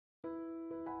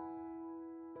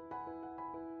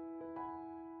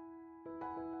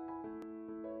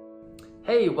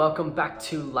Hey, welcome back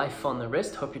to Life on the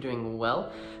Wrist. Hope you're doing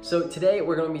well. So today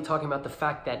we're going to be talking about the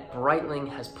fact that Breitling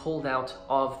has pulled out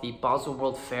of the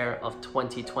Baselworld Fair of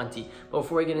 2020. But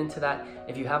before we get into that,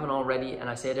 if you haven't already, and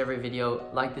I say it every video,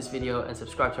 like this video and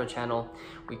subscribe to our channel.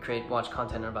 We create watch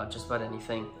content about just about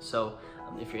anything. So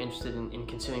if you're interested in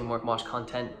consuming more watch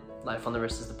content, Life on the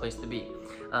Wrist is the place to be.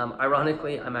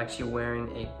 Ironically, I'm actually wearing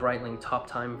a Breitling top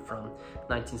time from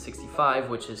 1965,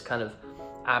 which is kind of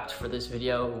apt for this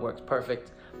video. It works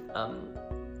perfect.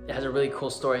 It has a really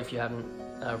cool story if you haven't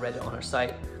read it on our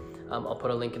site. I'll put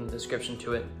a link in the description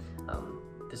to it.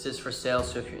 This is for sale,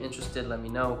 so if you're interested, let me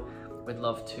know. We'd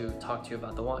love to talk to you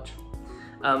about the watch.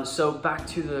 So back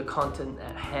to the content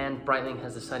at hand. Breitling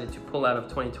has decided to pull out of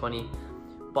 2020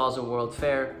 Baselworld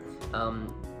Fair.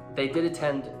 They did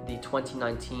attend the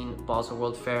 2019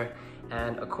 Baselworld Fair,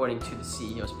 and according to the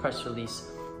CEO's press release,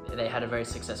 they had a very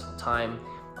successful time.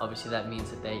 Obviously, that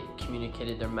means that they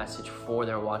communicated their message for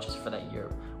their watches for that year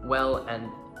well, and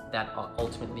that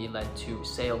ultimately led to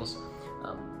sales,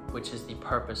 which is the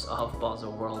purpose of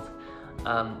Baselworld.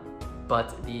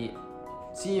 But the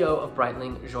CEO of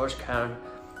Breitling, Kern,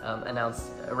 announced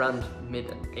around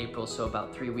mid-April, so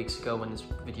about 3 weeks ago when this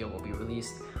video will be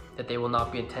released, that they will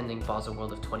not be attending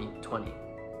Baselworld of 2020.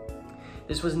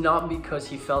 This was not because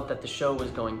he felt that the show was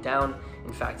going down.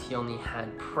 In fact, he only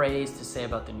had praise to say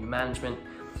about the new management.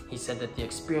 He said that the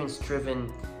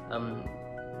experience-driven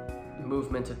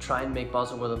movement to try and make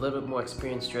Baselworld a little bit more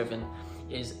experience-driven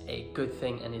is a good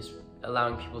thing and is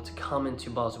allowing people to come into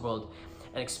Baselworld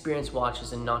and experience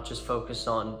watches and not just focus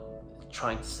on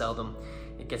trying to sell them.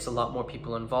 It gets a lot more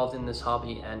people involved in this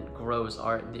hobby and grows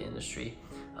the industry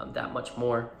that much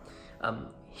more.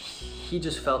 He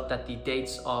just felt that the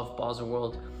dates of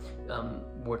Baselworld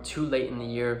were too late in the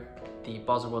year. The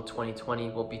Baselworld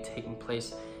 2020 will be taking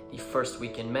place the first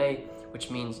week in May,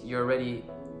 which means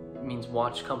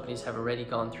watch companies have already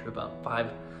gone through about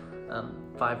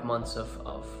 5 months of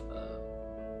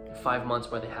 5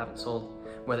 months where they haven't sold,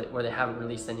 where they haven't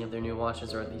released any of their new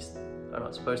watches, or at least are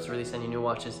not supposed to release any new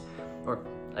watches, or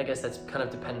I guess that's kind of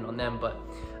dependent on them, but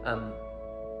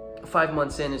 5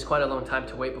 months in is quite a long time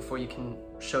to wait before you can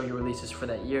show your releases for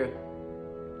that year.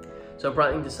 So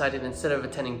Breitling decided instead of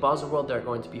attending Baselworld, they're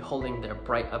going to be holding their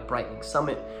Breitling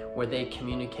Summit, where they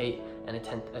communicate and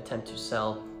attempt to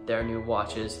sell their new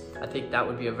watches. I think that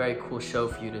would be a very cool show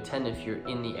for you to attend if you're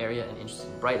in the area and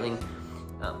interested in Breitling.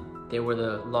 They were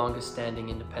the longest standing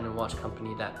independent watch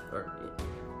company or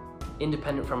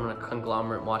independent from a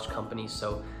conglomerate watch company,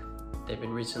 so they've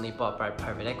been recently bought by a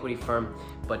private equity firm,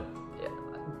 but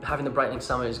having the Breitling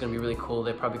Summit is going to be really cool.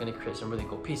 They're probably going to create some really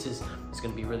cool pieces. It's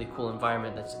going to be a really cool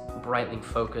environment that's Breitling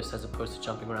focused as opposed to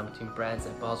jumping around between brands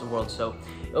at Baselworld. So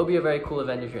it'll be a very cool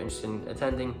event if you're interested in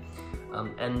attending.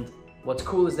 And what's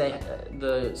cool is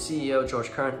the CEO,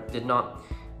 Kern, did not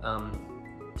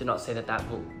say that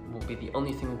will be the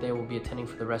only thing that they will be attending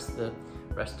for the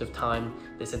rest of time.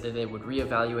 They said that they would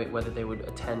reevaluate whether they would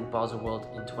attend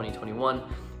Baselworld in 2021,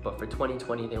 but for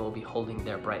 2020 they will be holding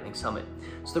their Breitling Summit.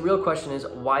 So the real question is,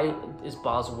 why is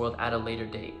Baselworld at a later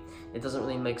date? It doesn't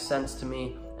really make sense to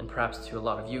me, and perhaps to a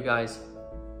lot of you guys.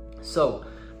 So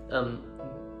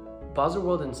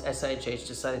Baselworld and SIHH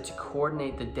decided to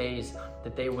coordinate the days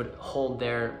that they would hold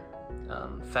their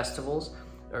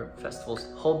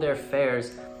hold their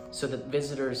fairs, so that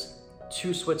visitors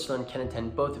to Switzerland can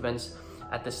attend both events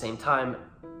at the same time,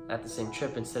 at the same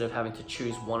trip, instead of having to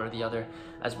choose one or the other.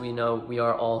 As we know, we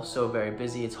are all so very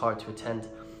busy. It's hard to attend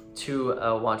two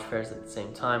watch fairs at the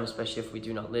same time, especially if we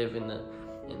do not live in the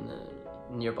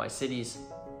nearby cities.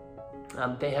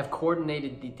 They have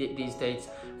coordinated these dates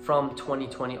from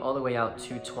 2020 all the way out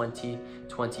to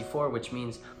 2024, which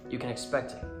means you can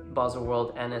expect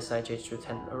Baselworld and SIHH to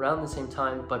attend around the same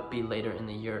time, but be later in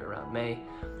the year, around May.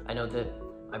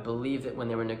 I believe that when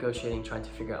they were negotiating, trying to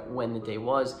figure out when the day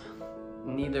was,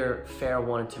 neither fair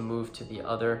wanted to move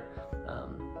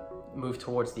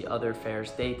towards the other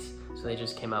fair's dates, so they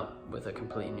just came out with a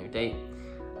completely new date.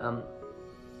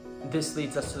 This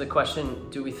leads us to the question,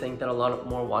 do we think that a lot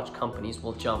more watch companies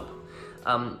will jump?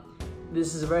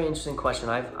 This is a very interesting question.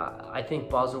 I think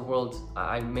Baselworld,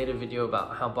 I made a video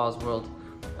about how Baselworld,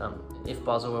 if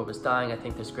Baselworld was dying, I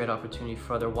think there's great opportunity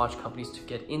for other watch companies to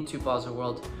get into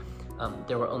Baselworld.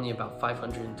 There were only about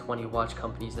 520 watch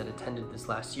companies that attended this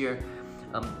last year,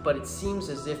 but it seems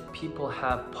as if people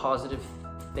have positive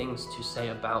things to say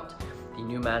about the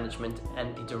new management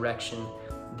and the direction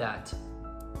that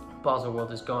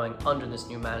Baselworld is going under this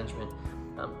new management,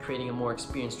 creating a more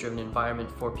experience-driven environment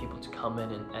for people to come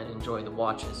in and enjoy the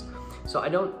watches. So I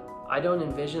don't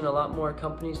envision a lot more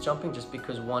companies jumping just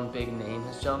because one big name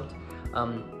has jumped.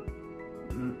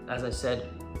 as I said,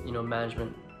 you know,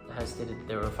 management has stated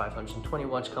there were 520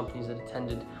 watch companies that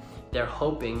attended. They're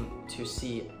hoping to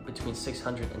see between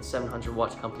 600 and 700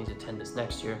 watch companies attend this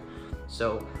next year.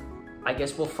 So I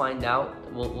guess we'll find out.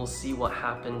 We'll see what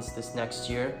happens this next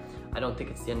year. I don't think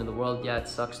it's the end of the world. Yeah, it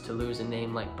sucks to lose a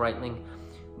name like Breitling,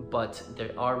 but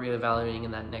they are reevaluating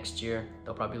in that next year.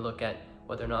 They'll probably look at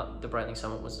whether or not the Breitling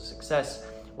Summit was a success,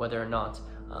 whether or not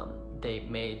they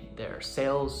made their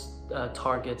sales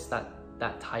targets,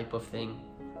 that type of thing,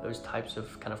 those types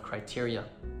of kind of criteria,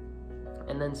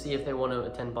 and then see if they want to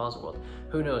attend Baselworld.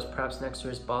 Who knows, perhaps next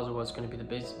year's Baselworld is going to be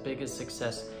the biggest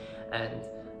success, and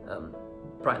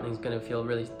Breitling's going to feel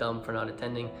really dumb for not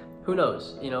attending. Who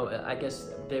knows, you know, I guess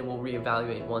they will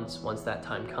reevaluate once that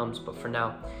time comes, but for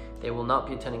now, they will not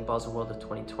be attending Baselworld of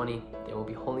 2020. They will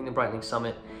be holding the Breitling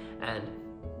Summit, and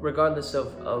regardless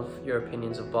of your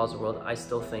opinions of Baselworld, I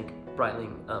still think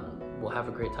Breitling will have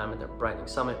a great time at their Breitling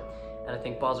Summit, and I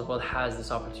think Baselworld has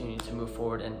this opportunity to move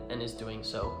forward and is doing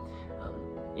so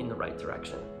in the right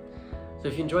direction. So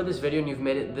if you enjoyed this video and you've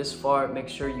made it this far, make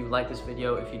sure you like this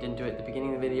video. If you didn't do it at the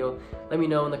beginning of the video, let me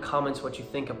know in the comments what you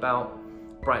think about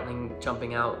Breitling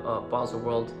jumping out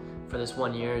Baselworld for this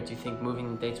 1 year. Do you think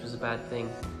moving the dates was a bad thing?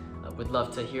 Would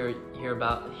love to hear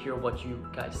what you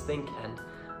guys think, and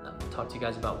talk to you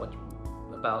guys about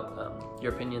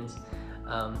your opinions.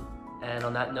 And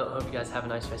on that note, I hope you guys have a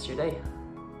nice rest of your day.